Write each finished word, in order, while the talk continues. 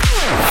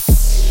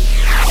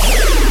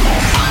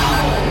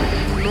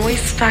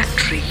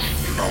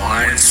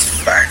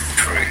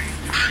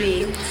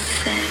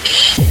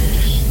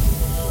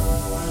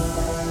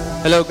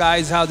Hello,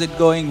 guys, how's it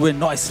going? We're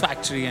Noise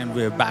Factory and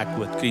we're back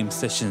with Cream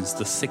Sessions,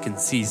 the second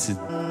season.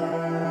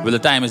 Well, the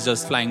time is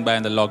just flying by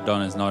and the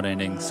lockdown is not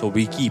ending, so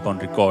we keep on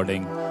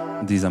recording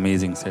these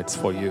amazing sets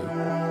for you.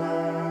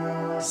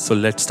 So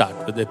let's start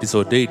with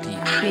episode 80.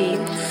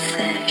 Cream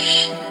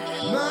Sessions.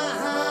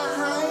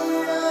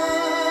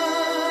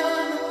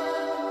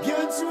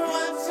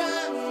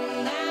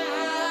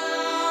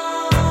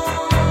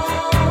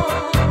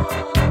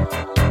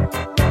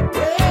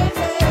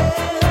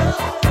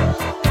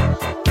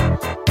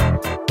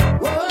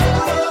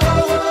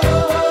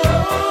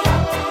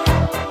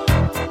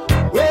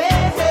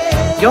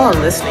 You're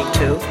listening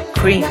to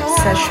Cream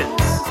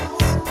Sessions.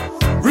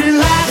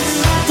 Relax,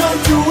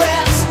 don't do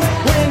it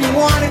when you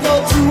wanna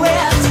go to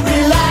it.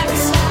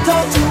 Relax,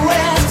 don't do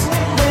it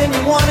when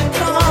you wanna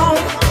come.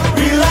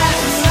 Relax,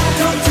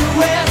 don't do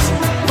it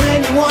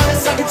when you wanna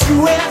suck it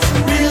to it.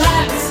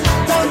 Relax,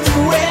 don't do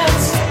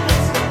it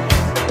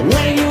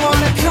when you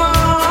wanna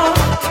come.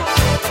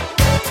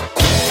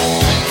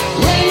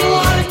 When you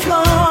wanna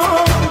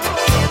come.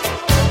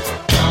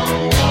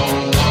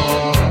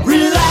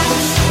 Relax,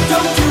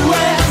 don't do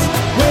it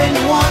when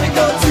you wanna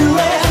go to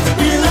it.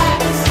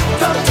 Relax,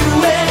 don't do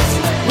it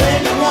when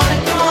you wanna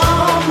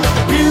come.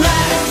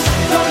 Relax,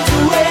 don't do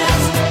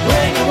it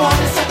when you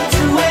wanna suck it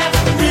to it.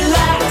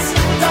 Relax,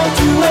 don't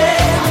do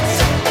it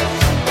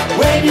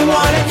when you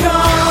wanna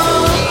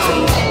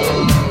come.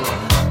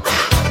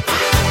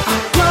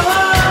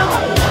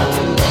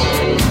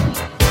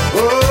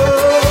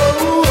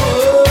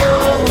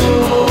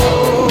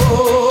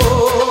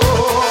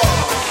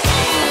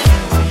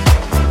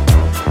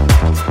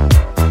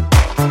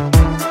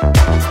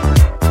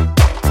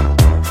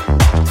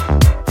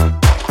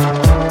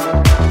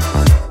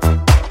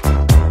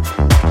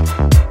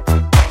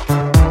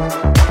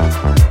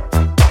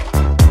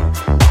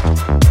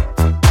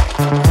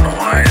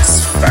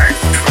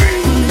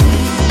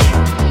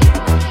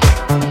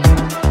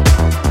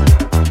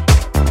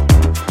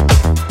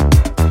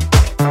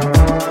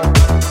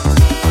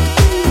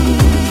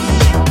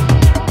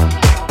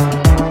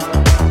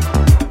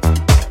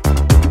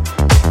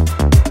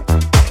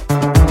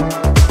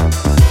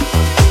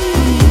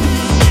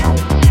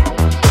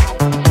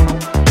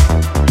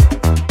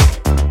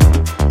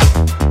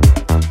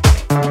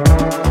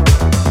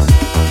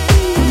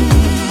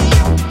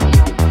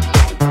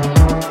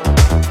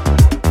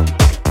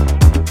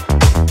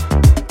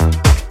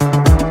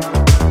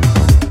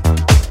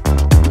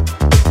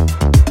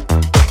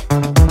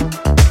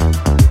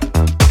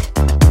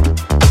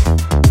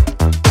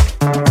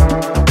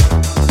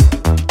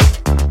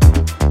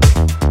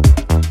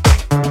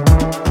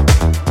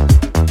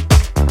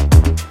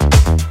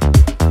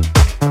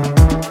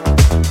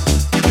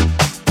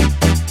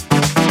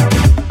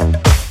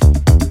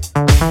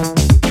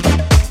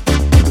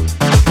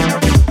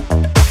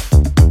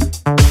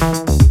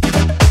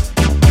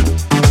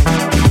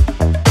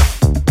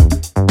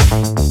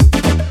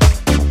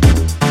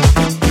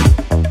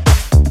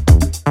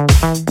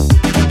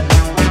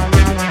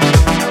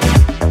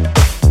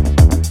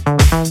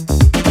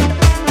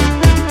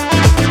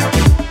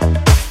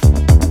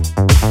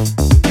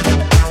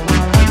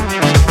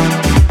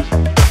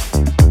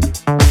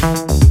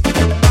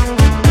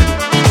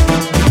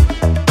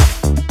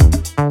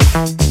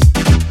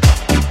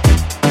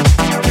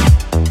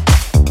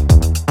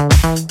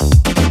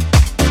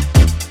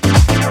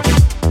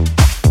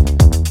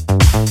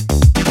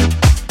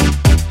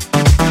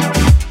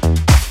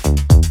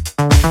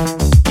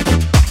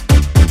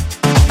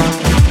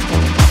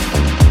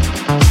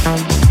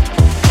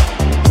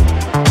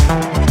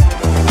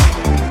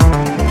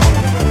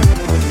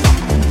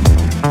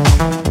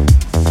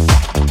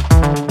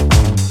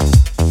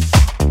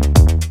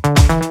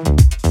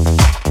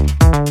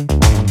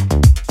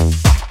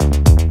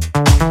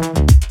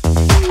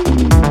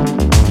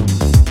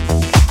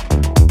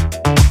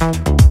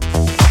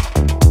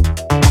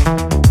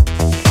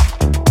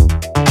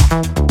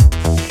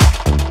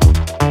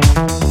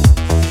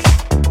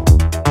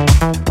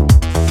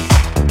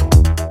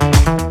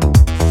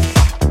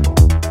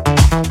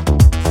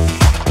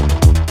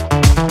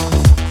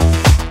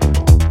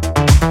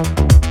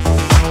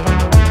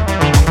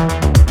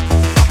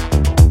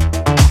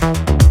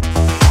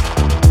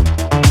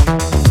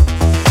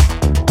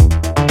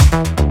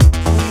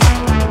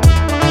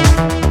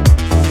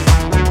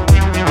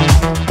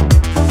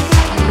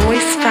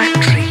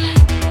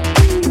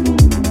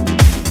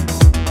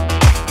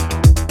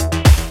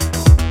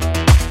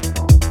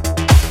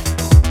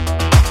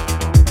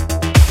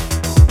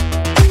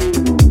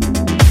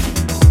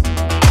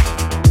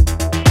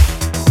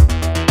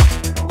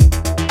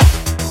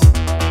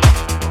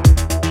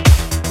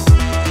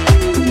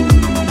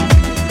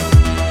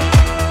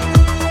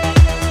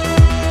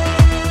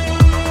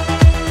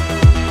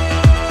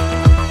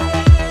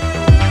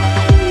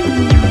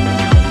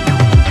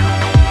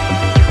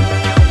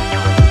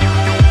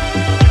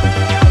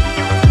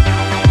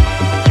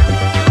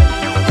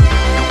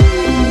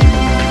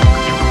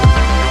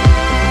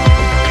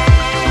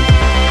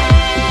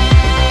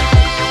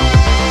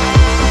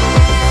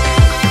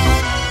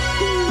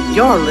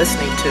 You're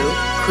listening to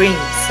Cream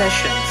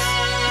Sessions.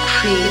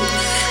 Cream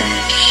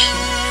Sessions.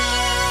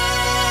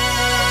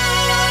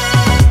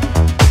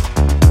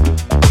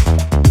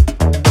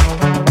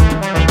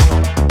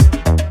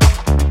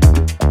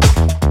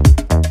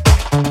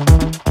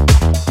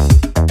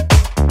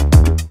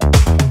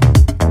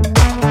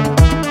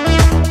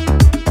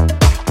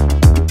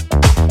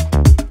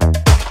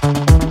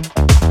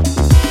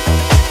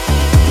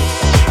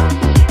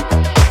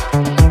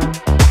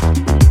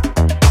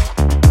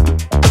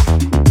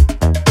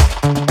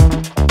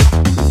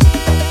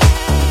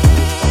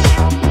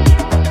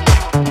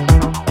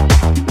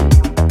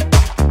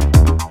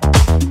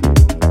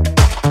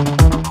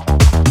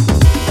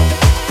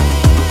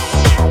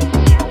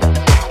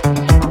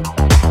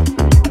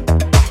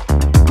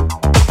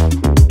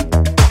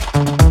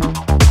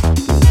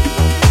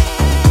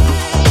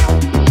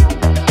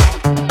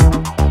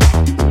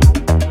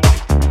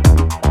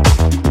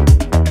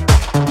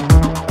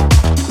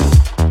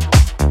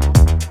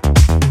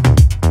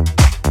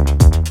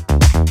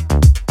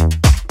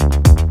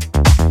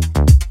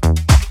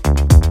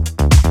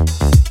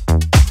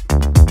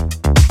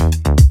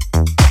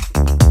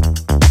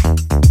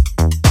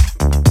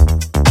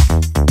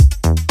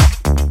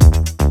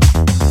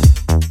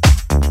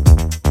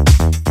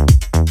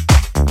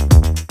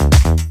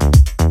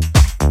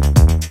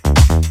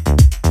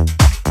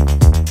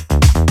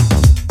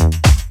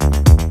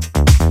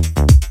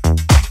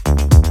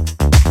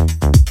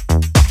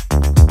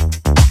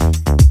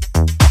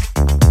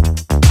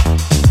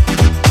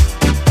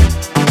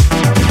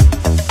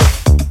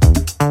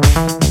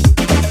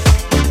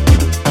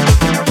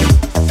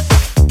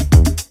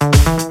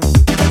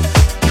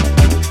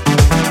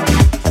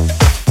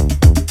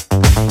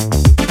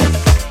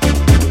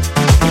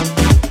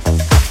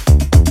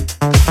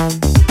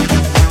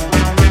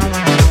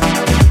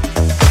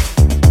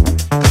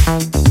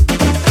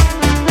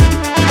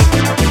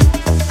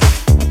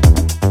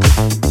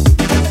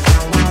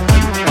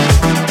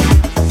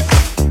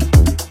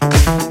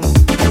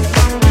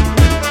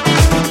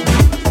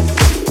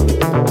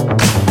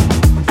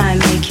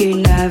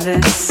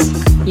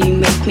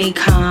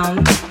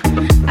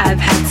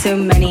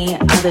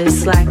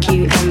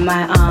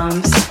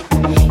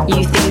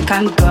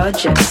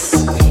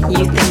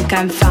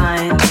 I'm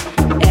fine.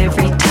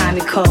 Every time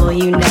you call,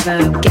 you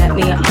never get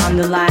me on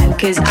the line,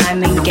 'cause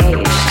I'm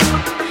engaged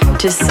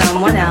to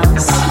someone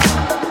else.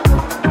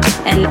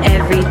 And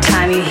every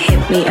time you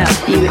hit me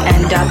up, you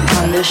end up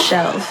on the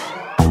shelf.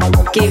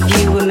 Give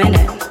you a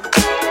minute,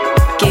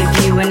 give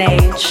you an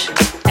age,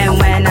 and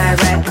when I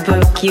read the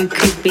book, you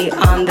could be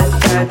on the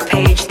third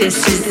page.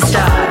 This is the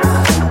start.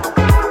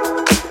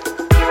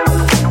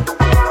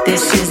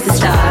 This is the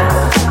start.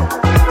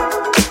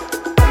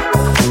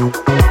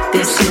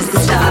 This is the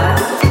start.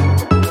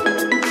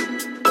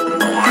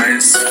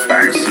 Noise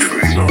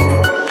Factory.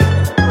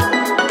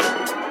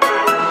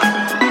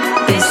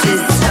 This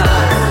is the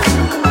start.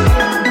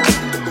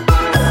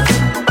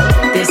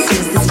 This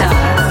is the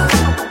start.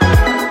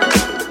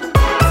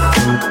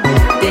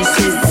 This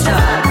is the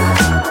start.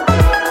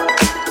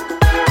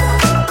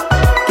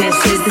 This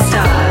is the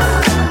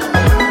start.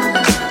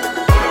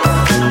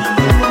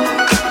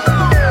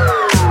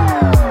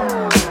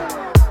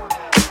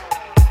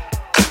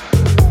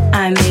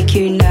 I make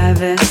you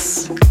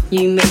nervous,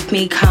 you make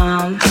me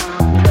calm.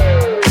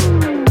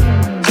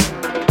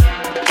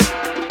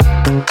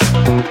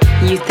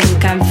 You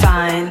think I'm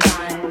fine.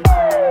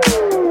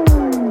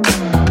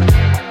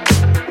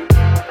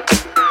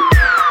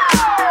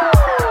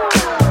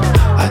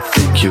 I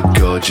think you're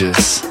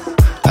gorgeous,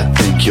 I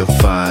think you're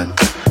fine.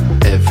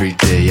 Every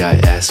day I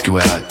ask you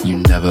out, you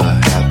never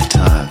have the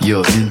time.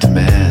 You're in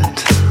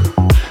demand,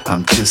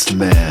 I'm just a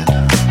man.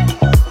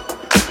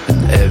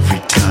 And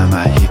every time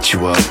I hit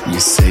you up, you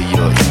say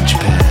you're in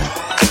Japan.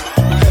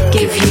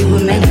 Give you a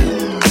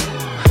minute,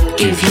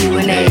 give you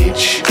an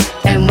age,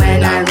 and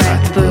when I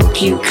write the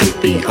book, you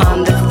could be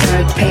on the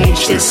third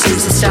page. This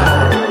is the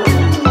start.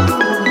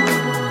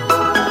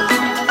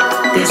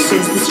 This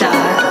is the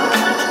start.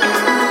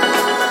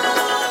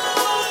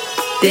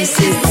 This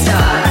is the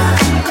start.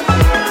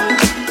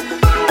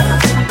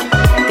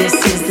 This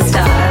is the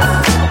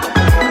start.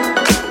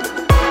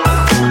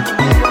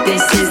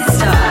 This is the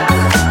start.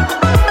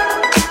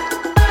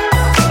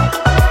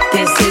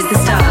 This is the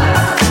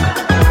start.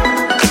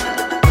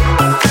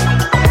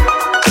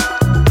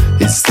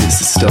 Is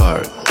this a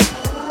start?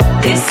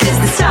 This is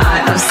the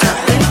start of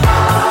something.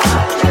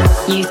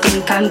 You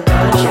think I'm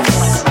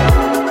gorgeous.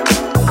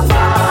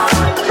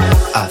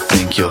 I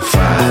think you're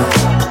fine.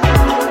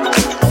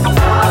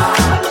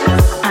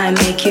 I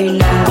make you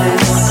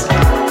nervous.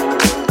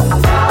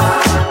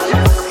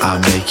 I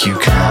make you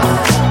calm.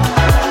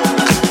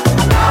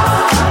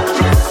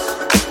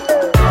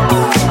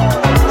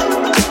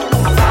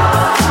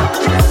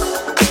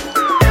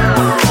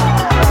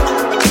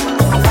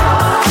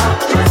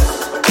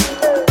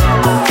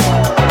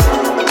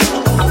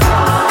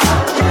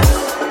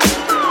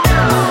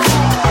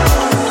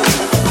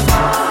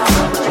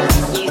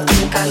 You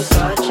think I'm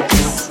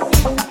gorgeous.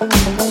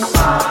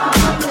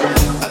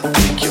 I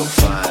think you're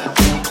fine.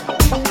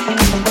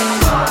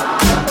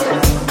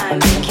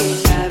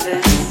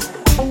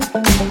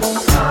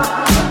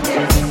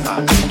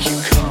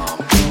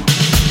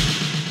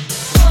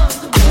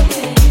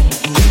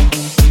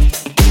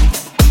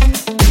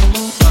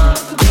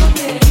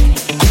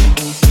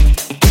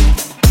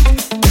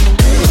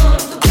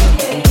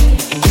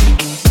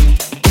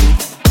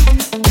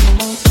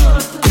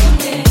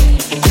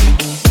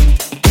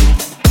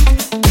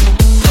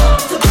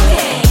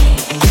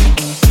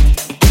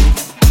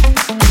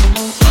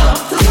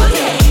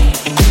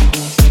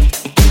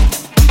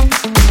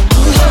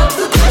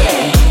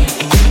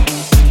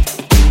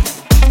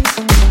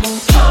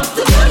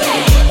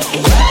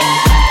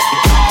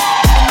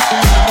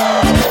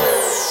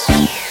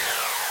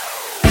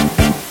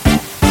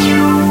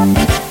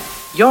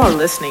 You're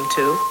listening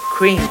to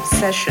Cream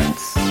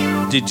Sessions.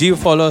 Did you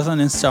follow us on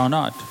Insta or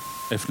not?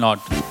 If not,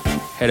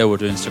 head over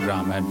to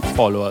Instagram and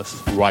follow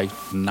us right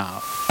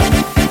now.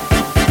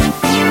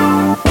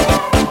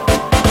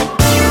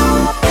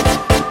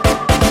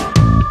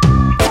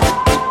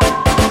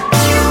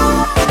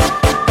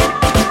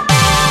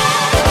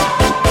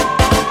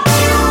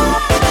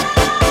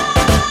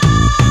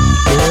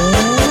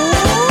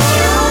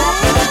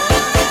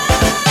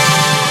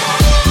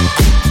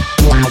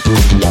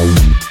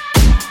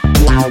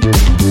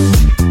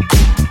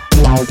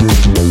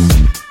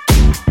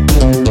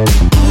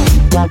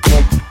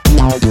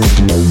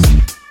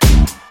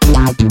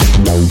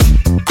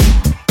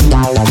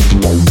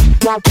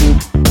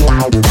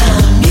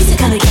 Music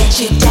gonna get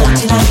you down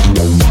tonight.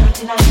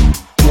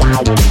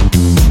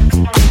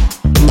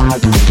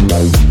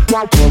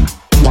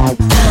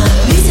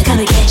 Music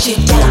gonna get you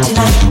down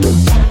tonight.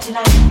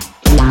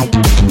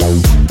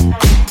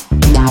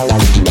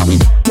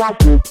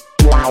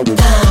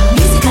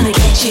 Music gonna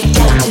get you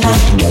down tonight.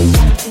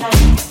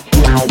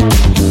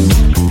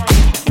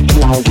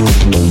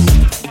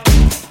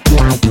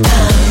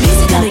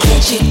 Music gonna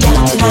get you down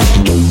tonight.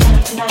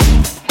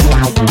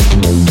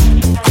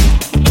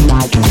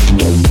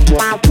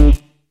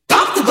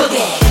 Rock the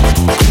boogie.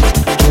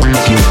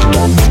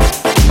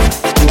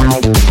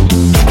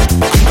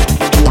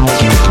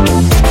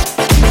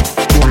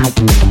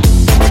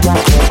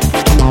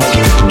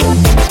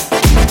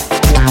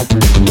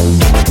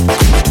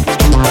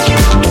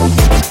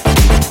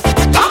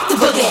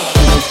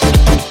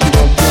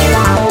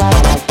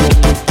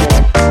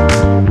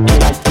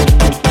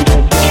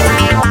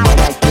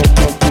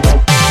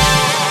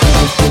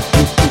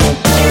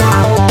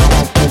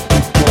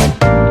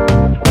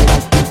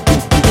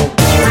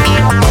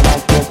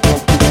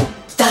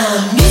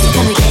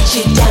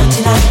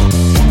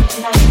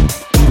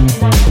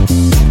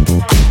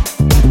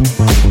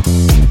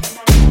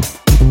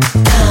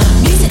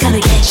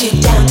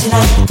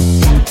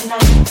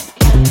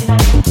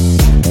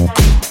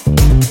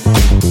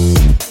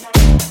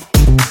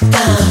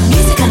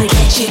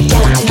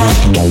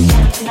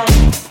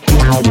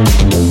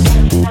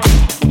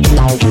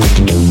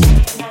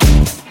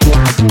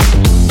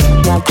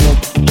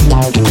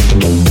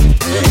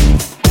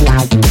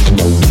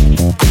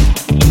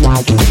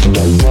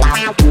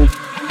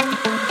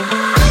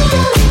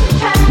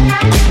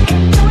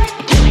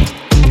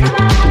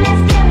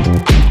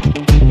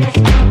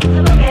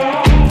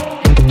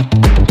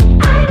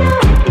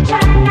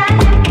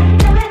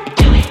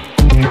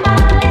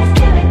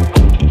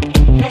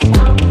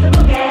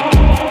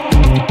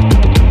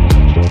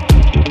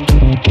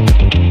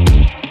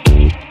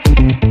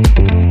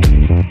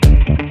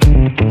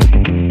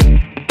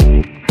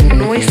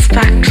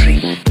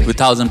 With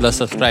 1,000+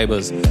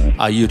 subscribers,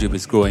 our YouTube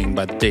is growing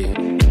by the day.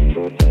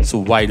 So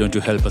why don't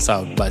you help us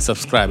out by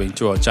subscribing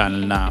to our channel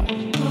now?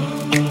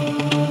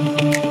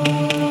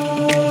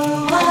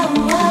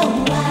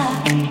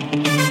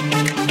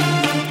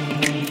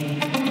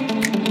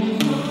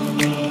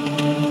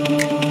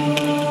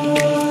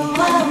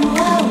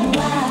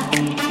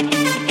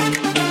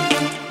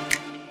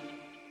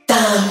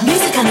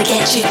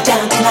 Get you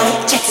down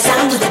tonight. Check the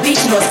sound of the beat,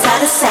 no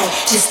side to side.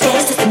 Just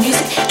dance to the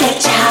music,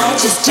 get you high.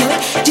 Just do it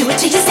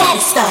till you're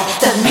satisfied.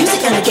 The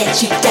music gonna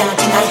get you down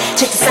tonight.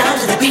 Check the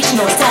sound of the beat,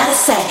 no side to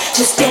side.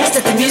 Just dance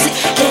to the music,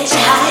 get you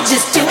high.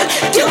 Just do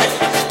it,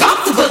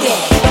 pop the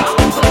boogie.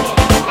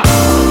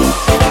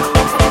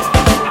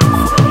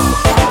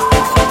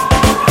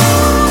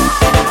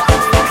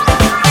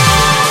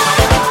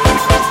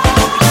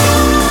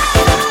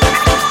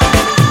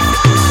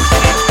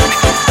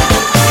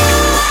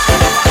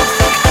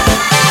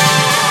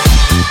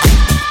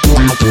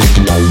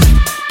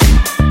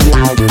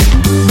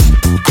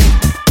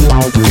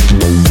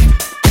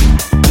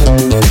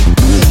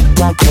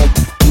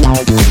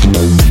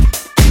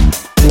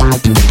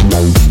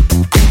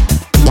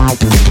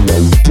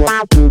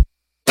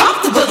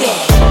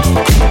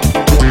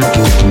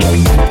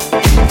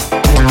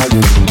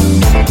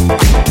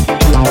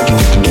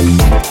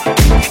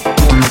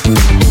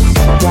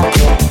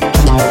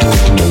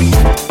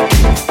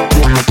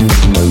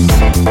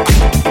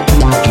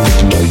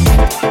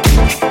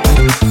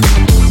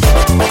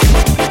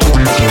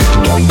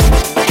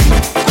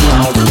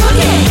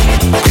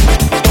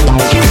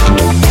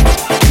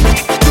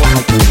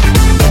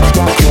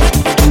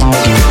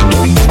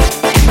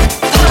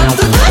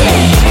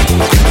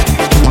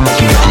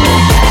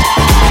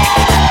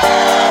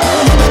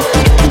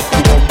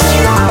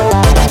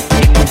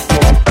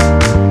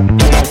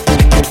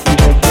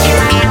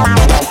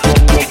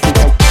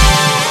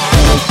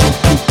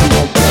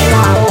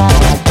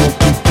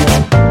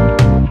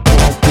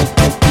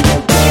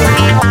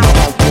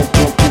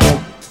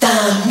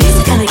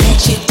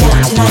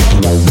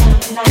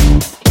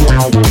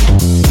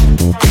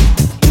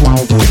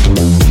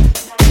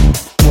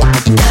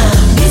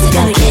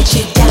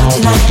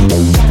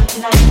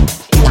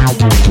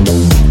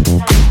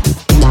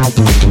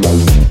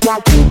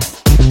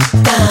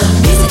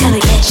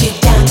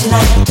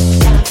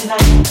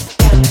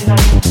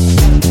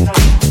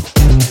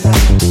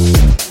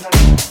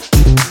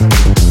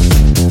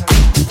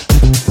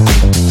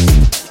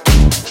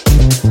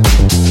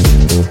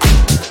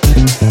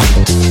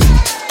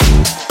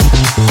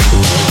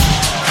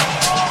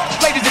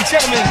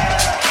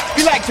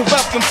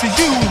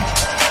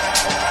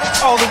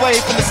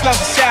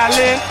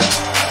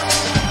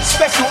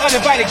 Special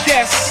uninvited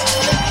guests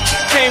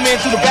came in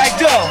through the back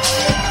door.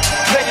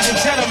 Ladies and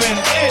gentlemen,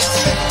 it's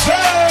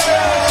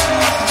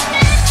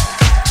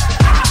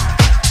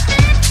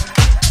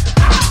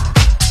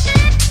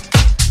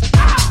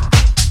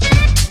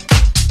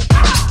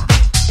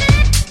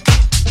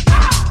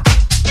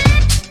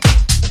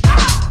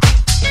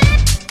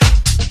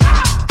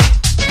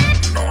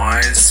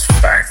Noise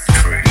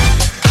Factory.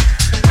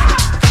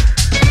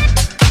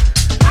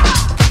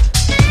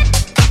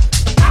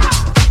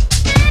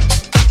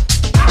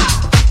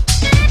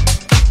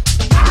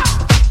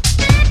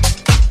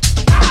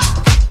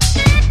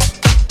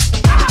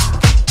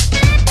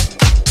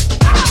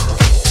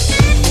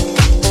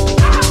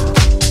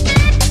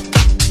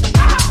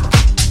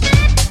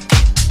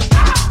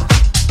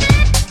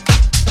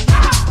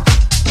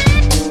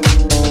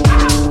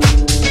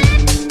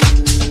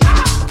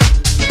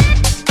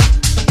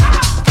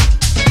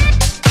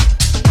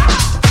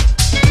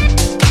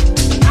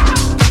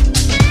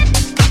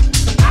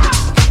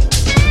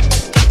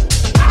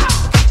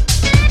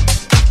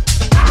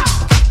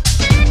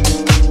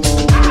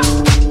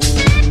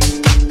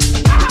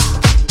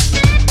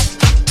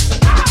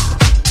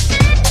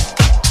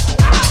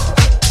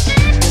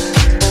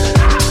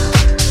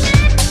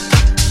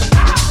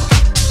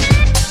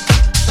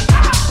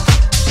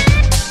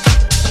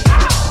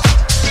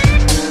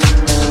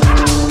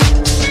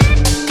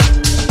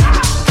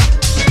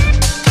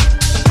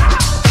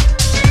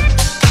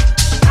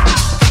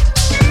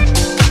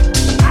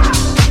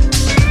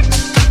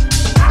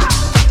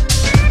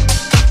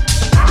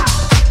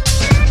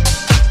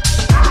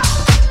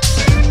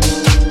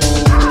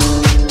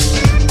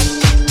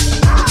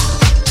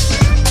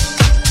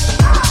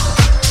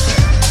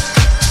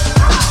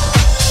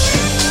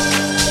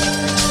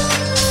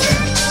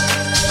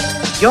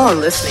 You're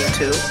listening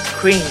to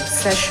Cream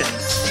Sessions.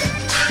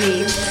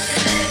 Cream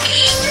Sessions.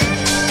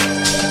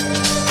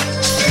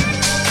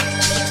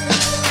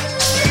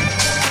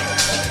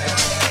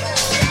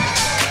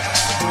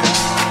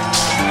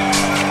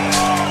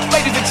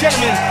 Ladies and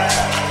gentlemen,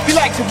 we'd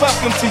like to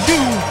welcome to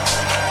you,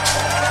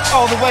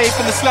 all the way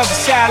from the slums of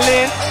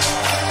Shaolin,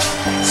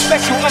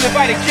 special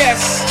uninvited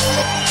guests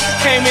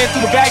came in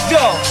through the back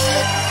door.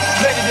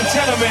 Ladies and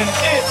gentlemen,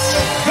 it's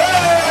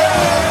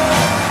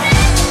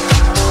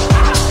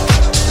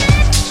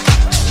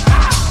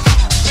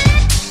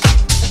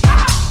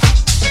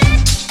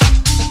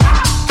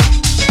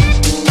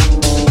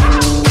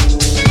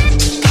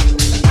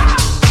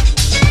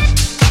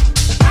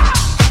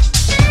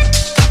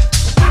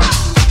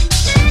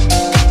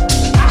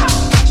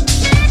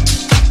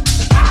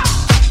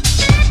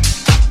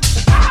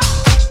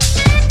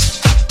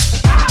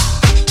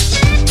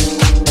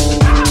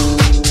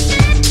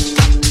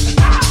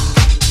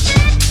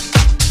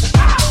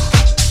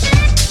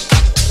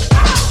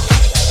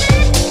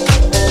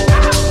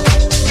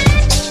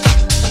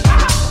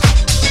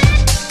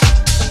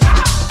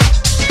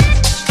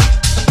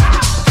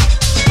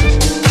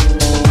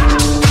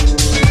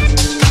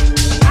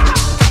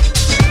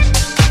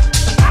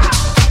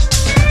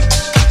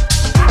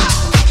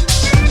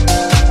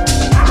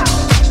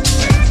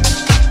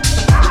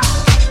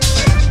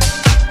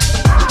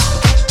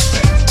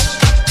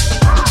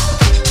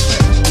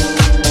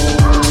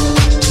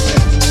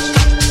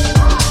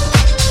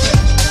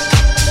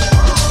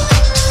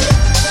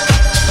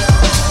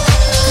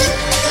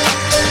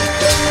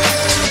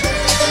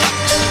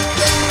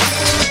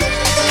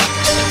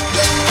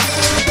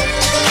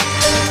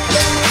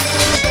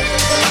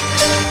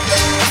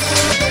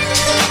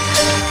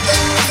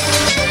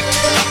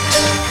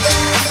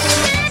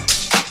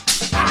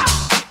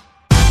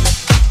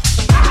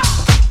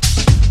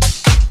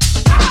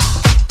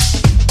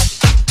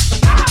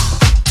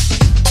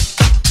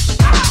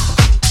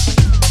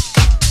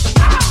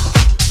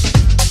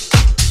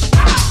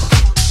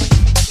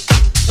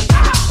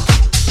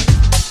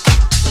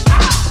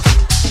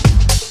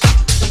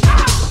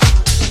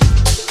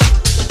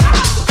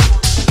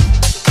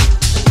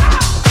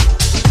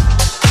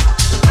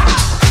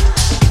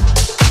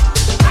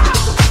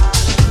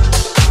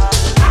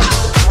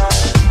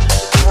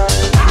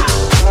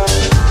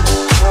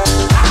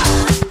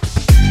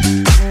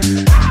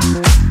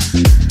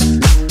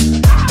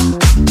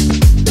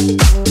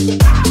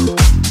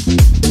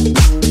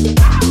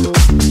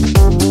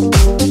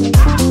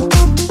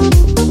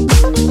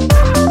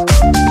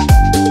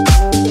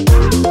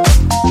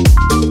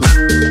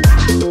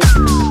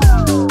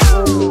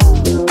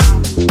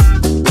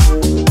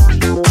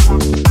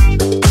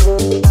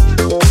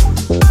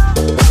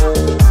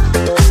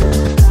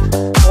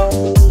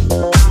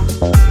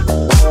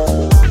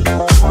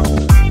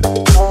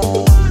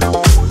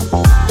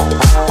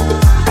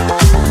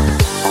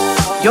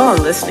You're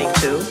listening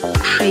to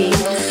Cream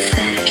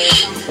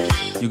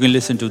Sessions. You can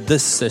listen to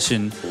this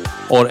session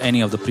or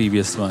any of the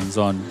previous ones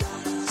on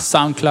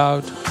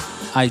SoundCloud,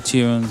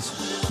 iTunes,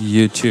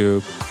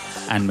 YouTube,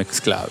 and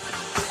Mixcloud.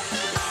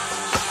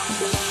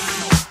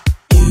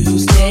 You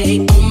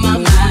stay on my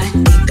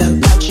mind, think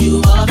about you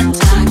all the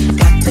time.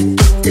 Got to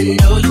get to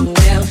know you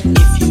well.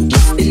 If you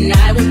guess, then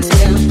I will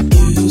tell.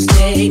 You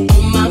stay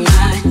on my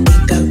mind.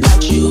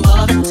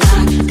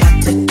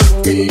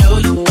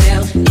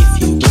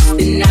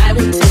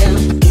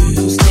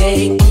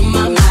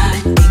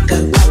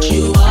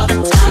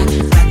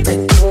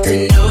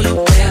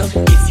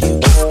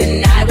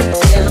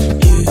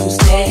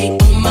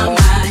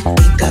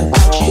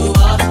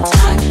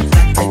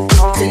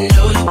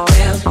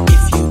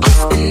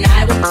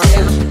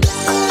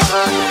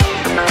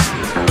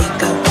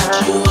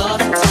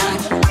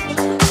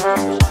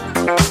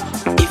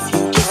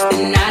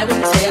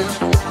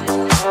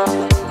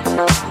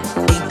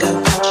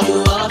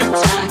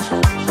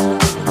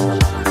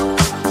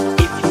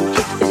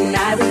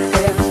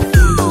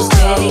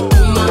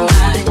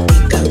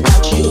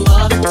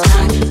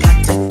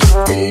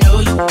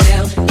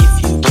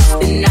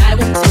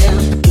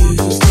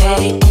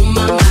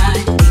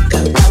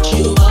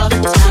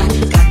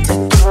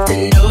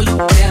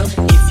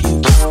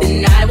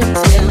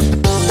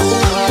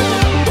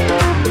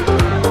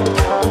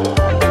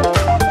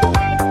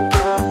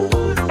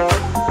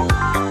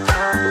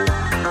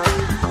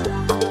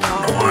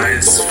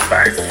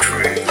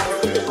 Factory.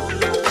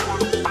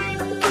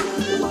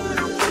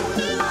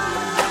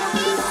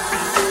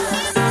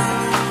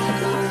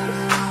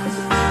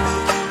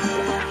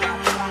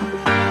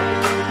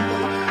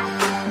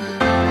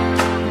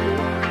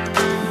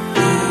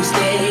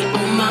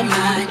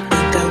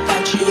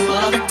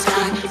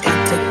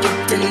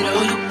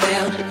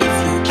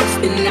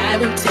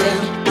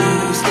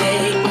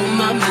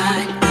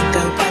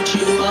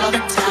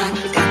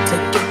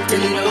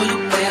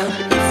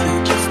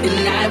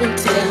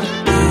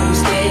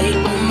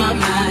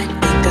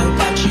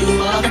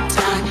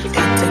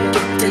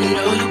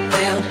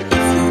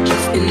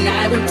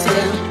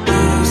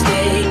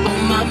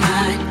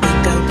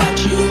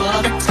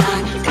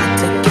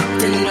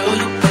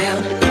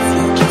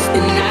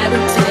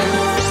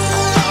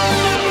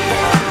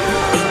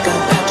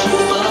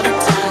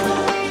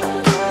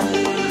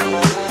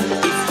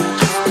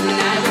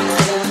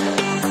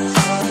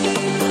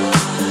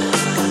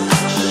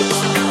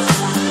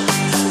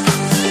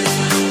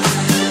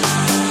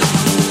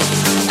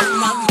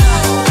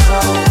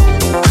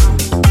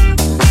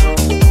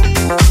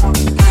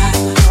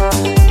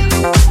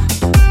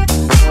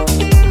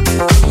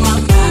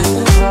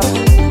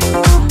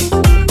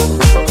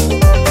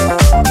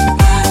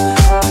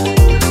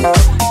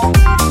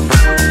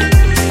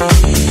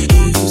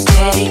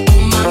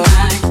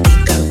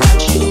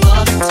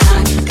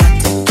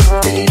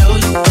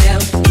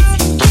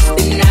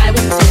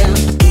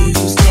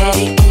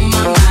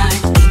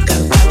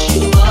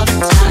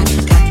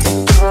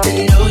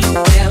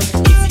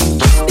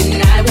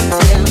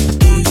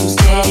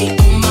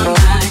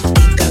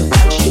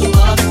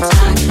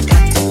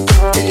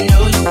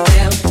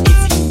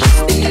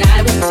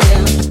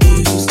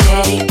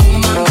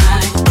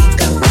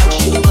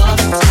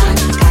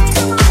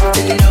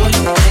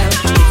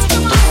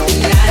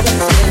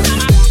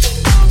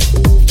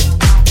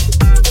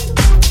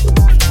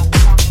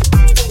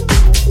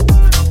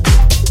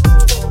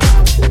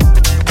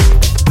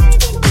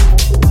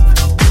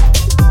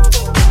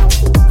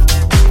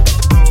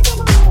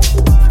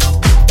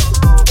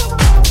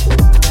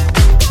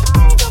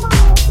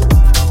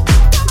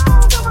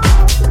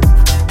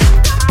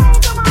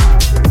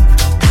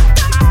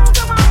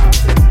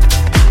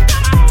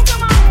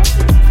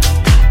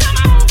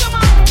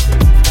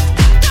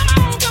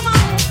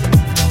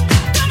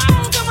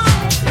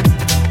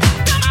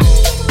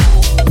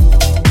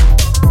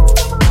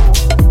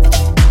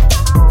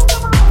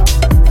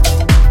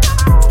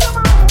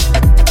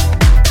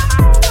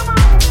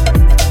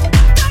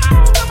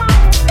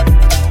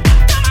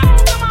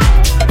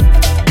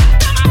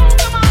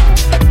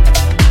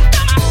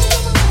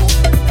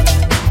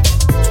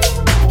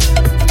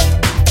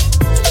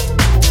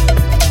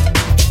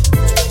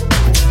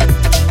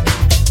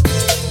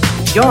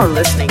 You're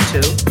listening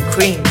to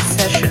Cream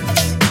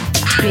Sessions.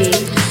 Cream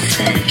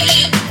Sessions.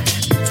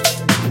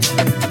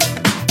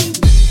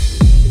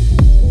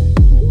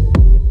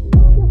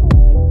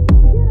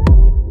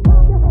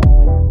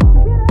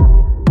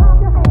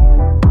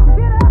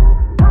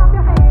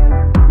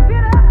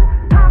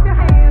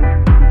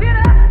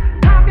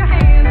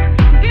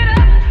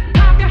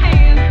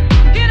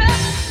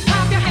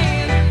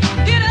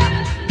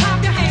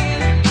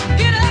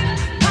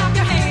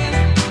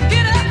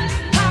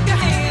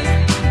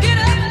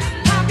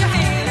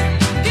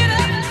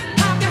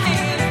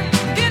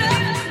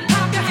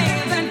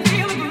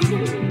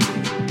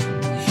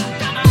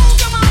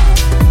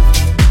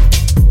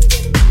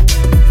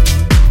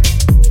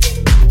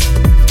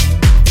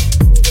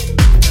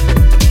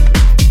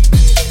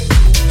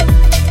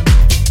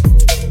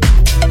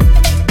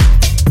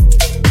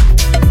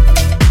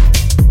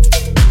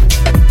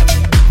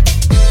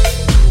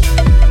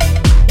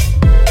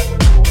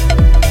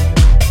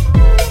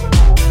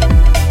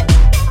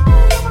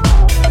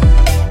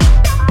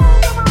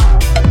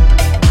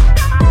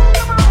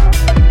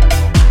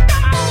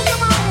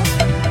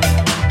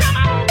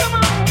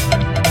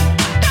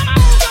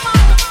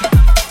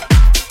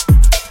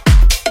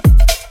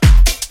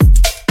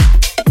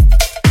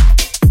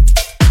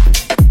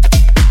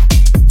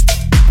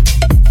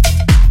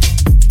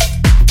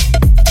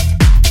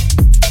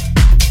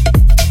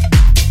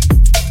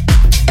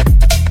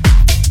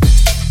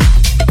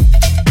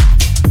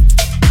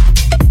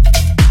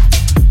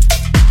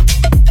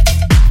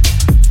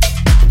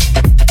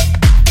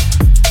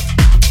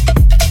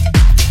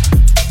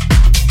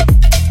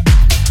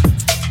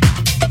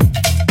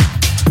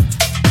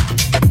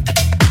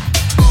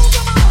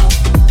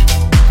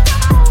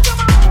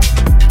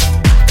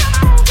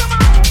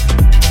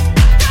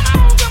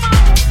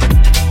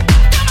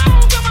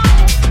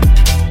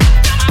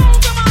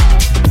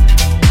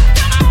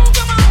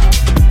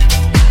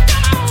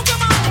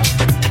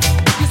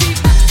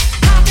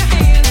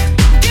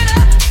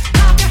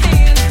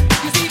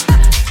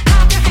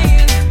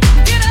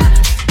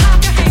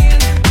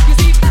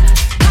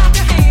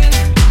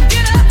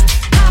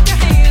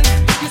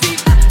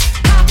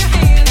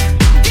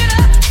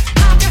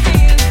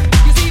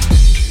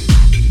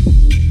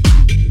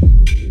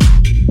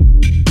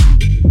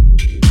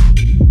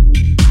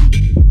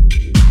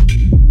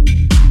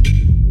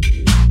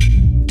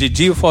 Did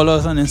you follow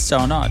us on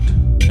Insta or not?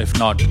 If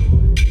not,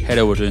 head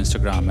over to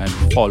Instagram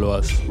and follow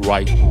us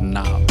right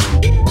now.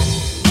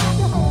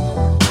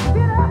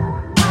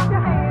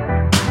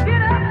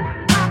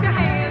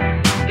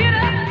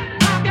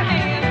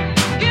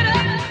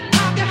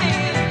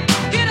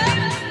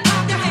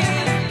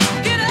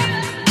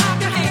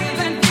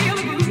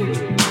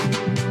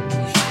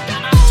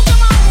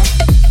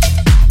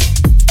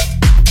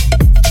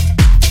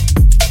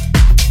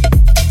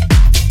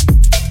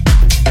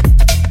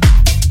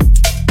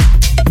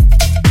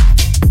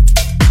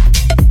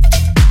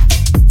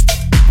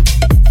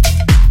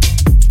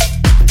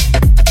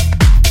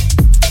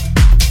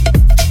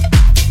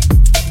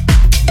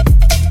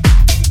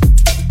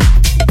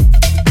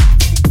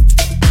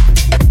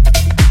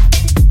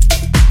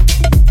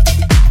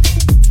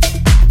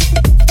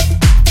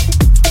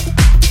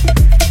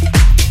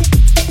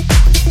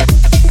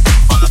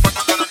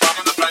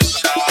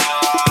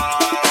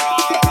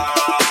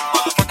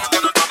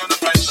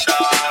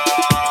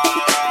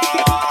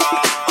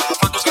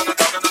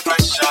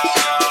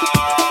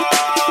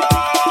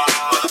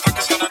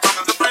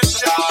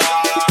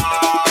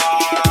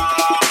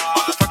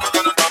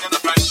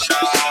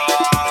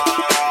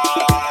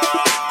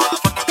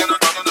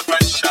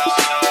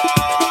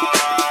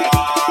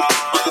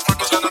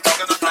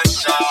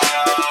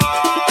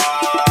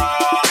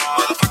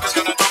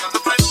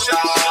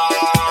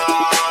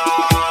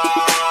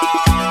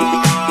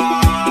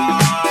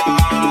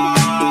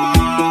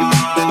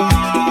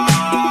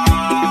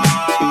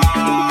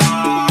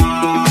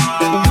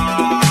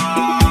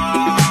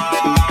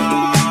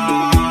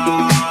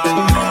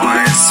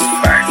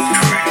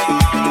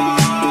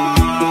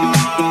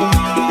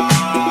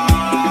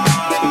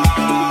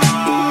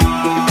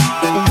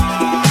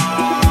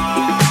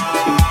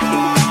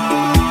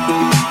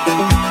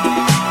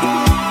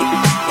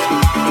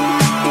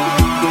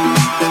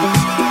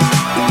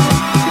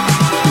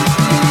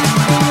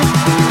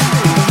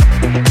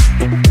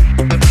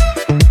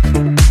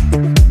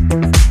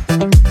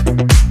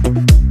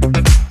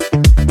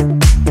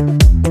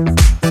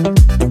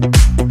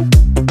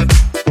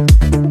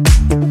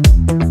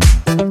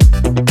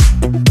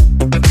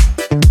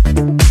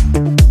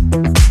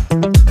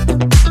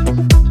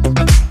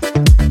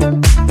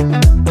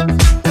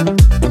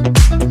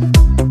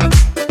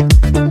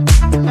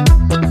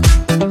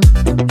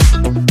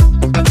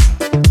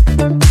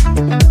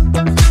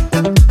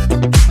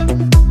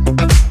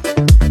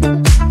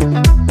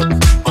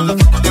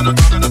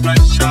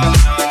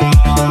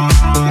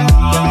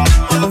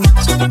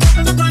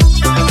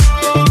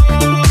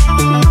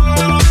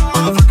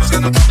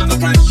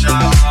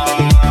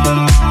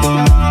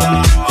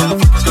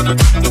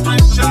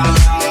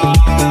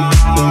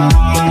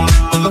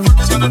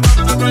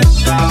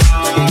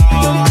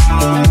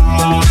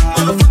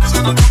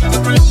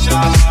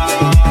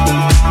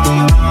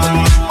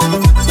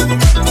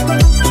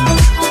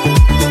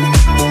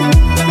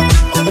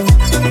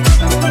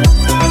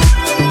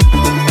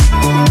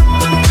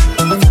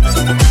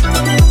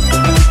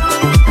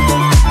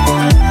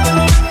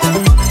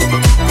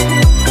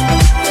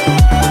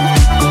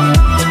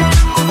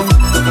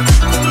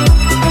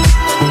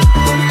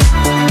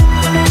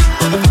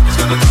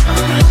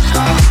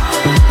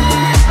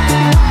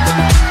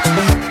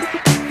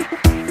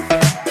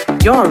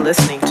 You're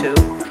listening to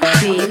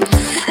Cream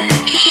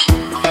Sesh.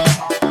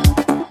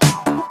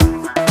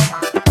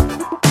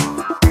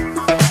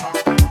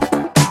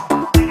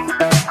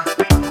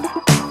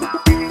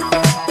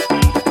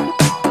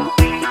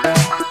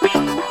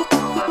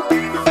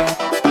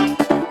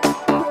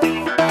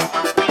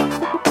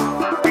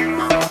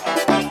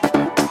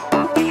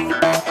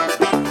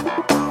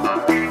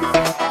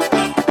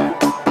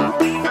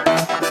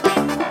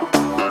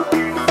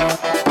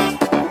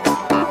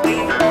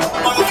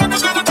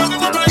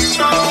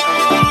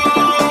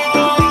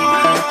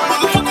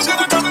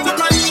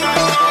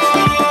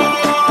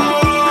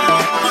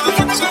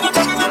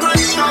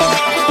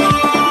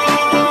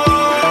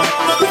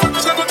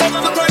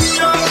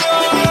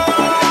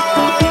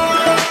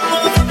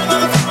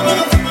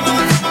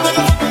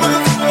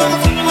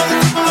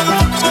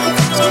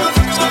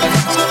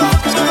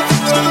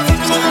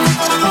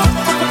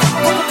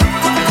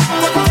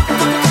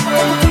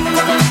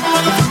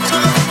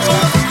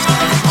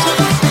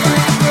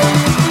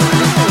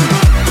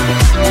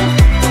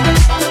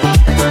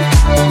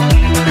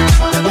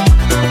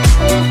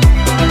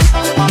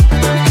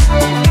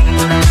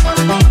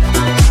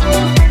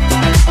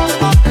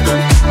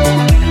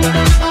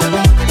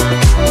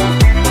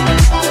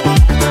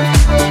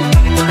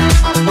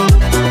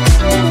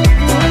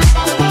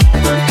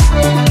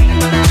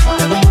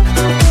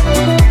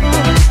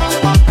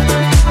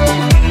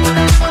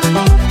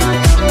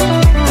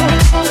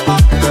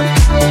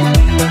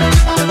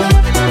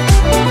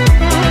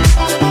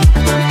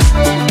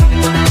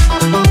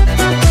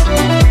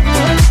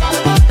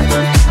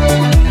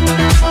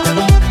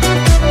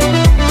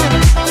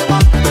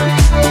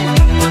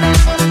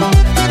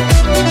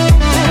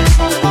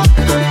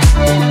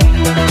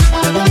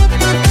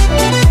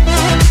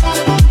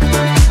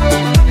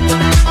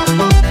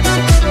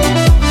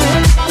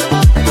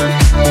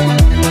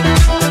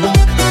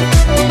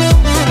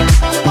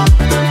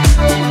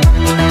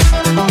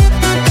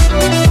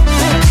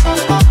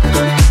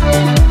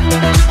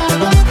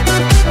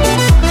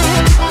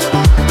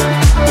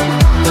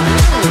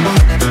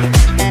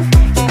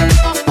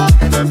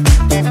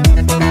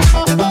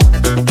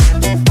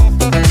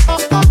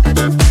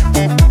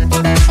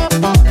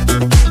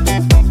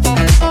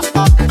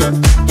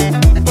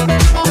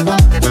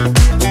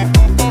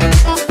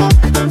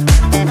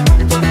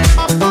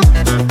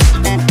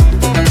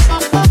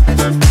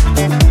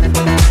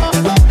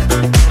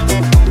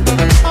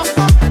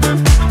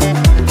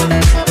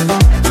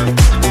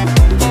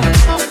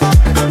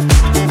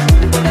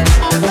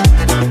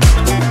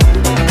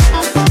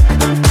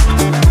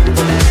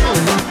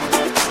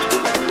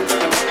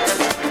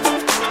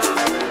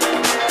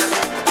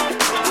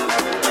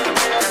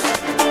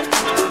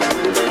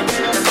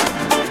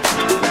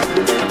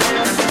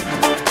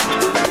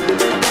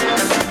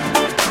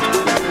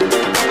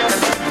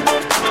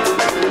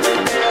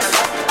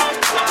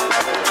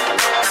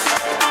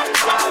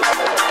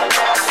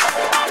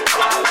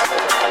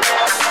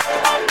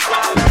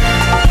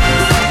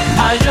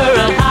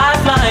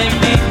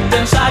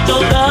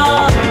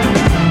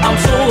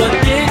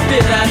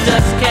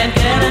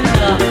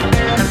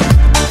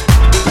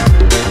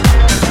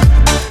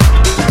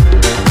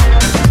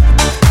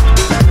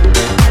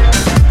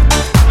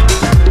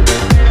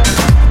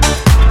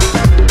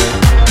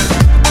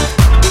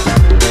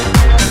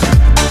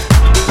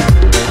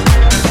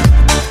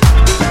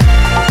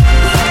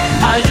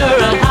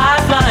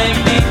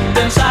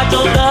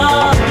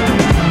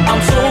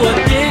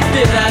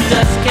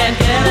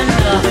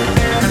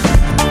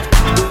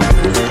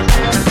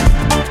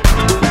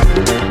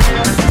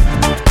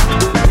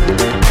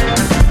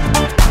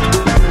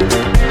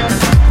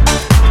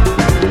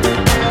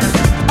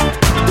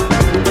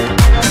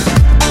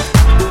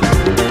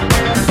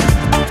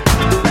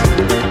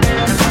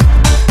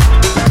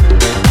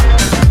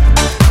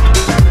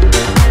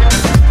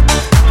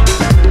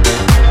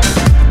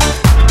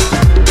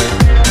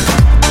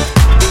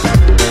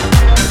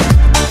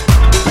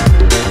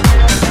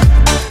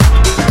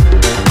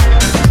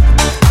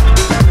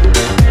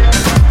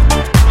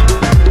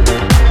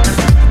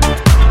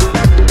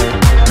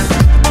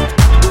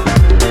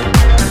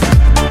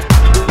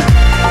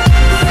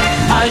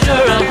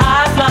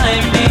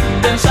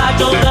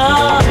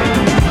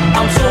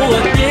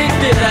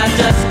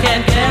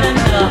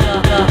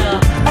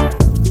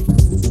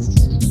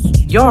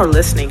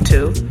 listening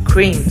to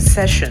Cream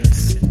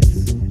Sessions.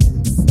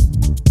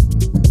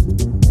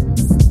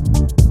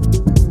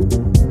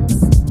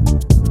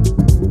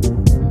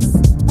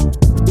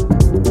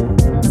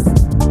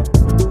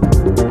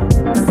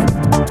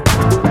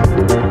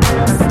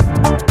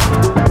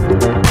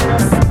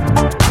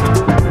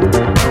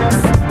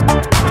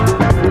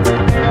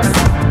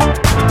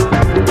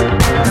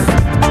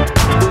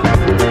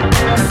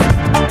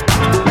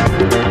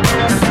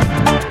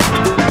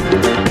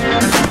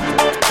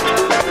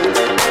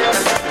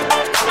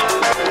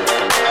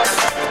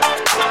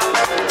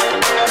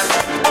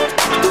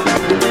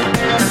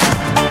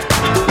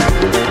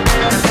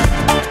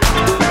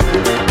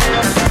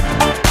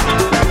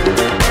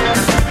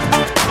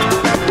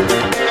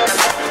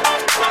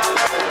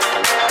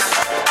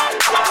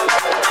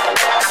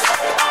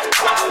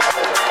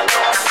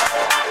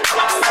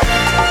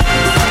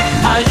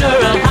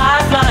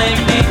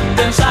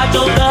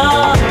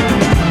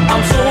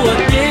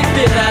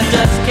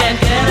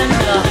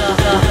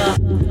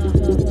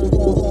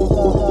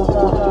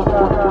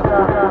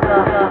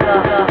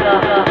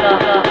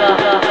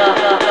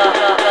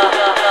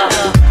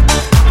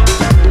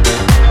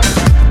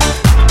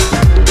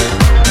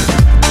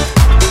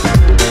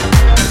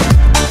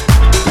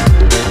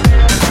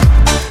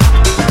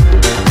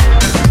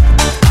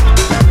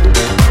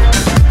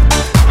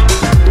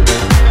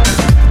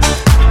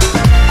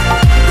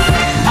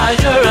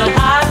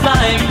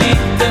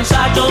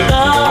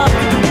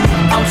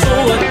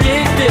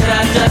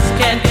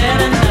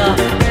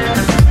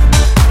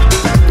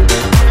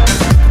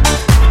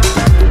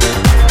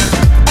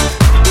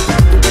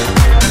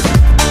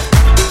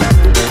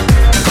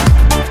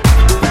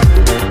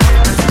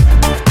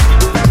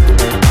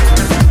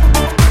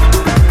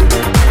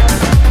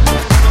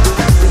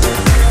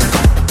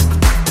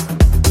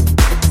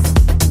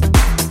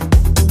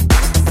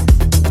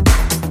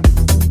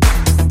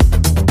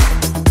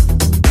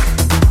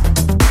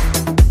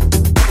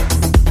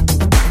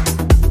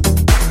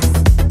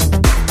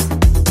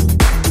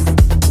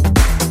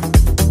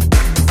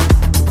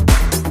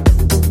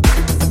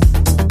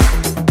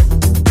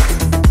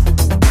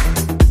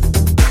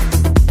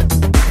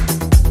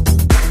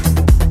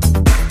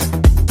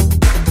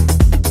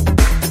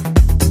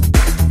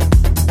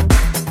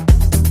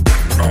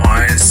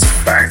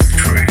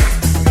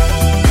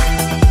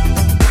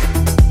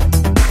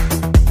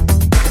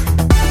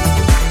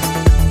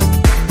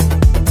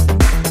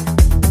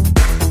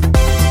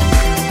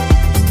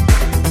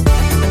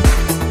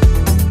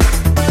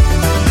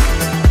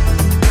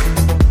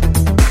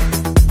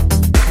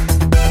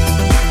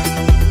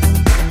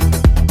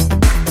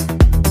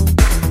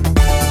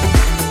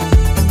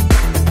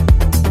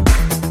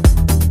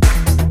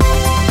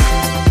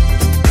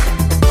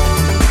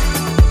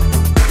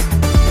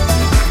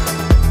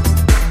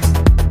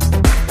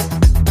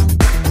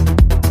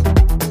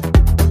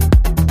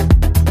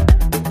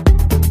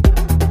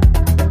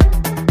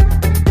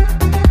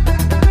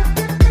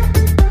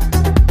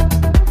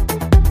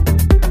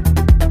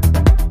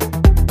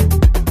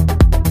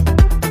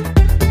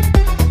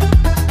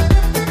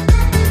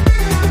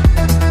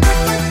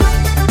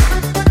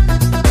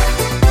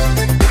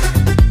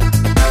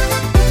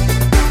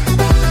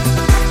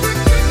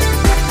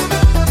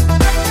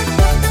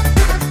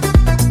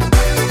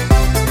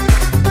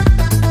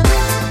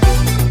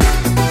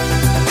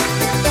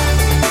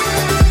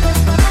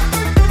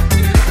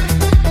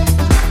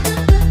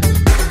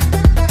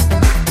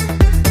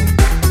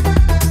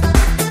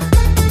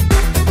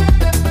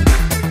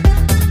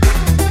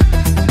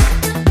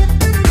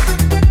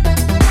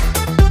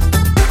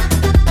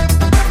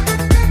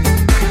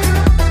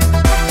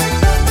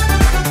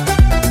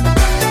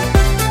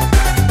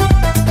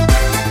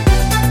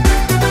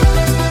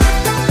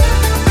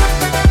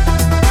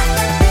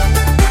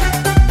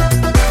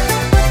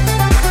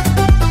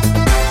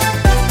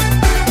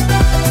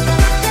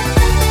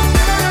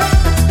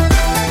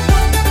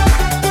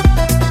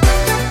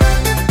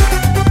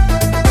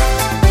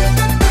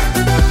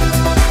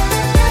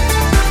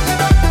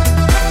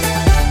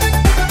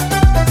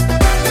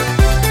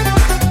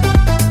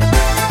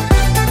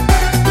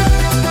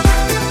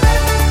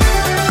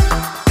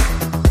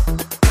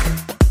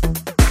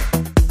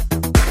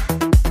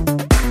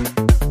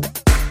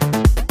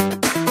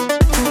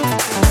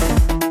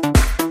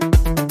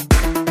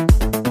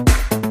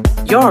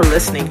 You're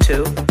listening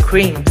to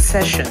Cream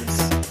Sessions.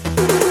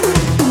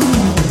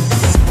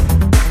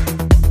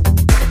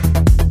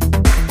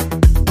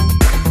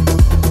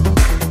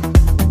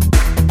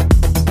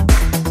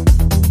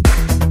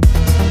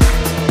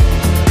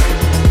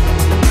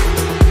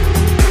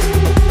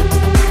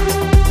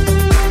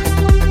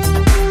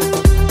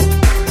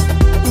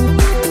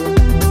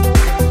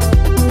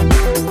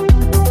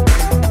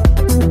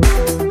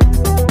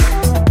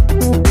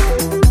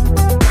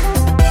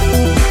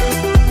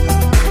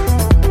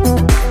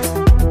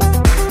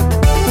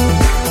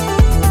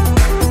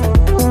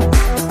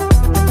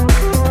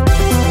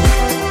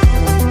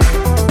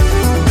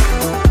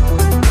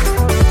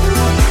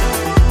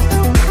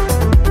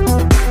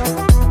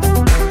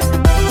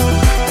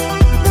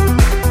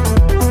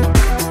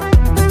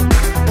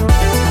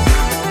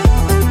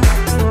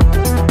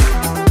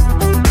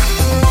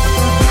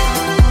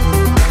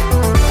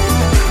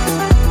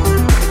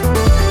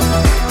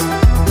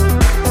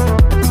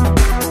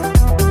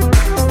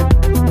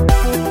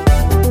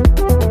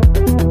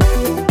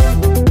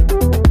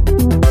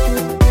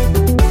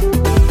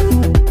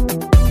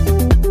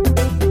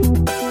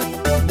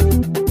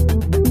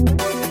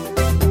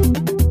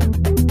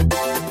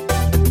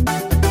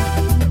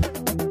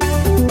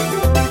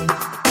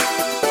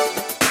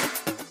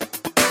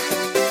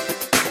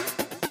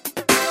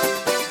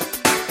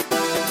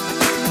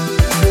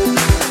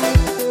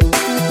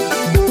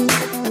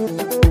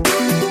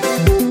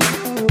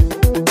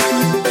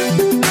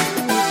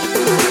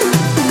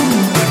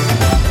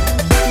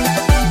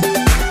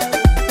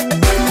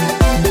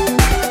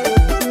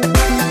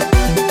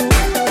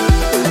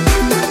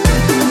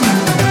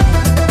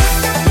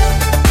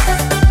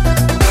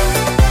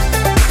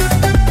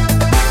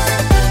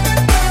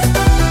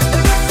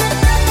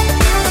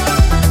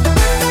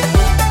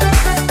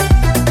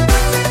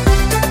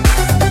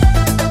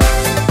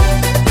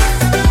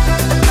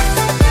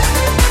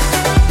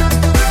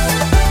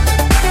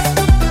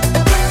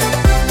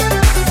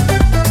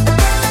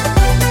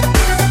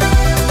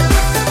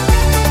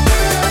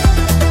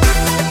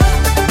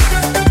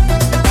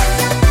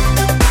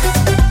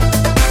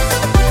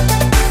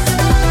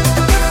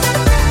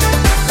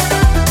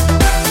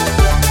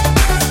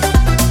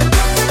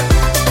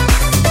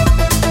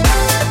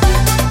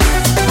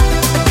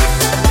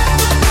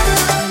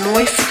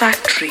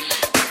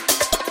 Factory.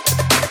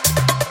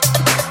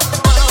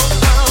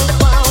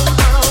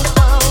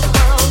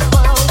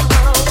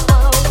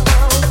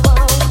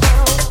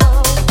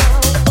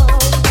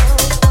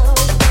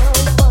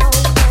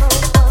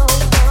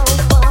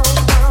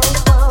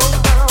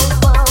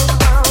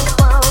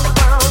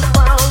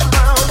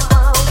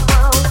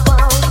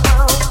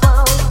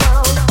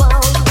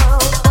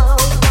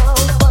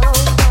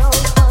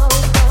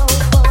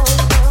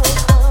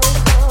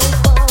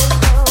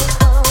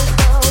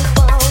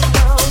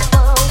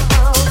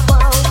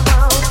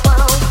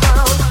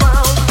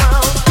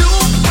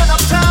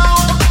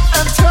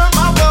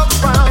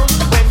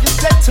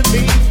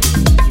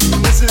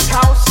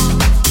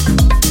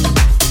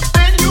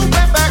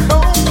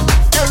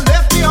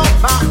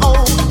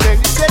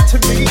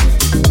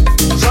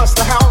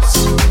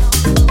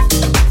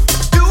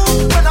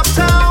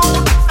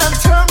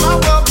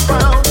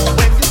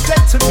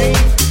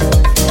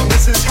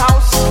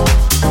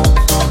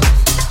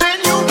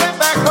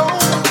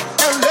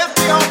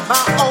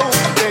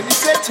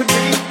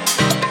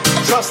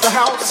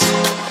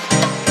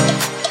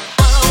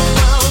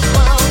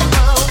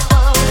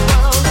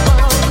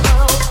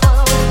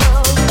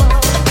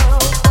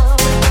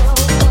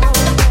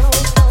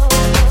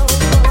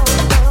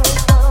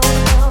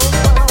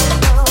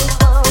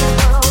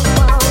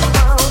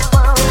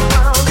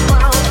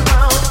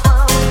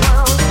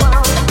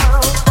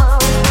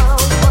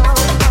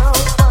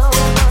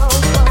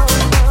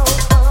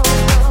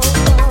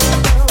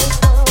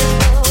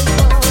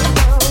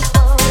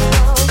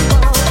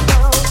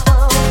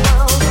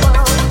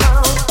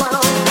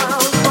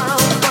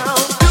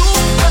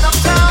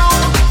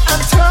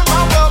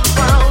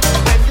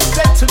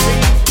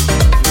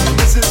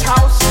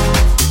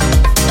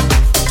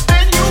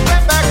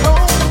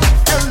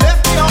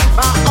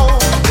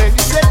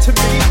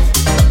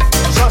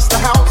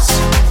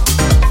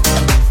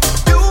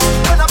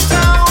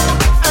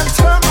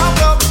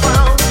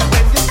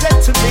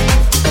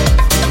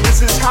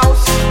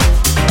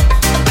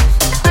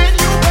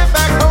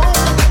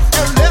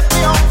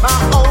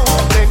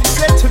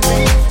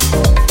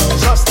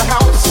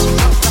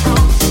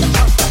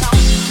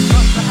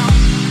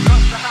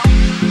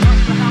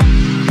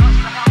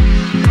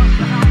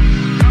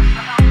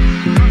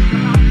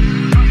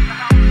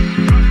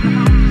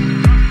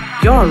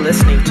 You're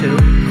listening to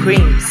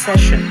Cream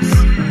Sessions.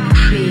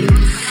 Cream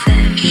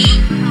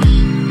Sessions.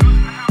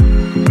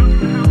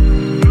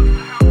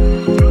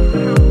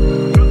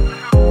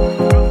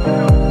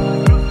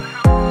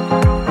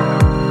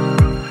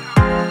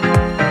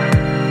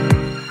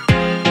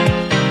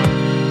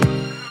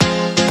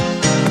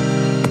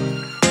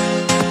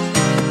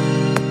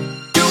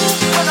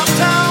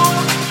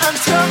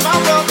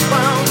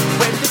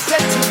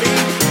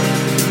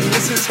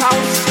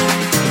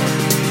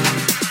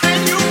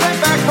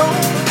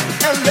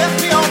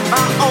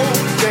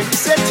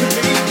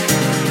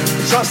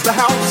 Trust the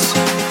house.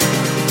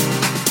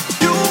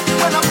 You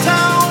went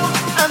uptown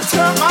and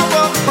turned my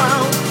world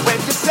around when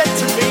you said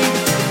to me,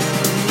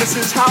 this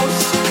is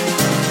house.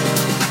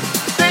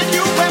 Then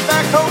you went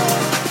back home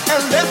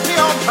and left me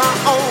on my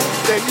own.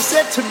 Then you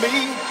said to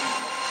me,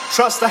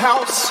 trust the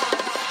house.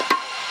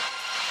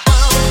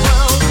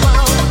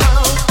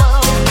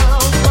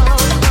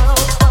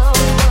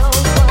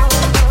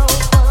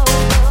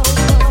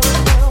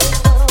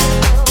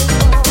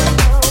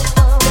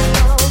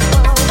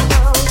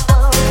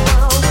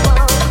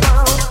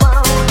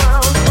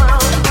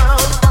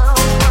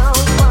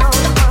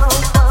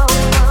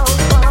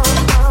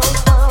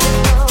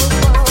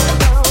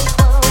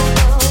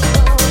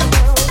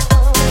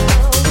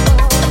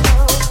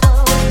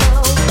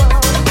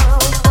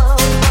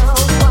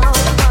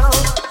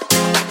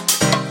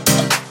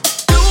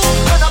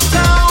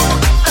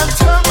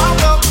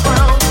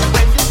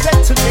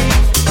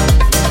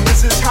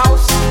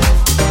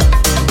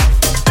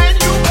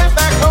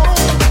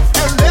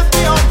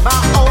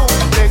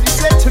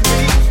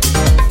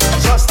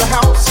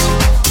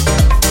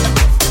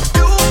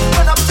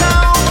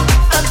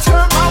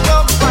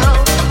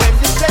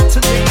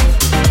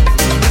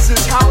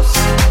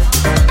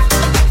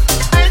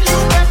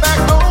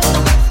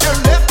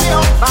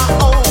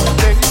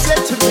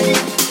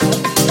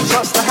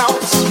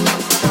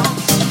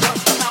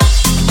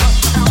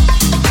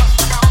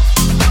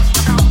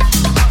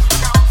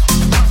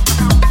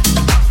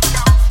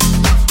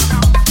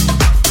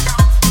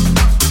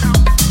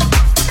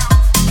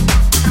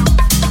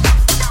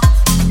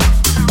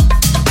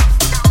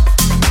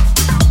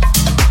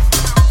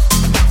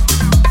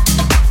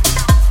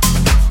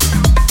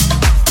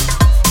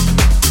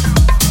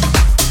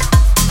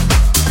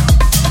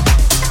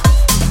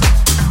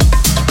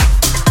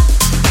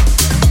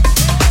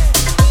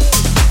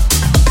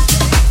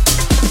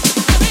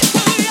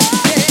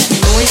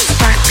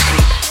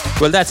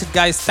 Well, that's it,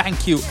 guys.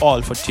 Thank you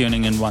all for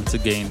tuning in once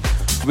again.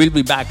 We'll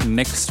be back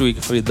next week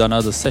with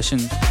another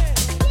session.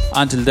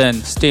 Until then,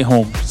 stay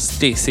home,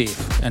 stay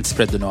safe, and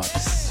spread the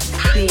noise.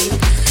 Cream